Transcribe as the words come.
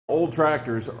Old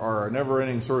tractors are a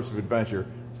never-ending source of adventure,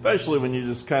 especially when you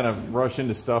just kind of rush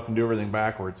into stuff and do everything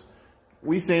backwards.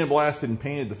 We sandblasted and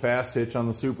painted the fast hitch on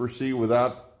the Super C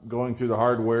without going through the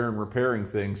hardware and repairing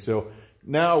things. So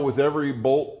now with every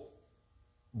bolt,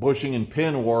 bushing, and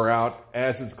pin wore out,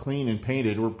 as it's clean and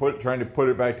painted, we're trying to put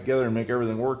it back together and make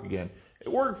everything work again. It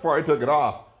worked before I took it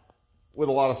off. With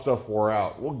a lot of stuff wore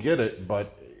out. We'll get it,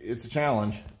 but it's a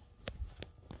challenge.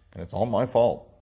 And it's all my fault.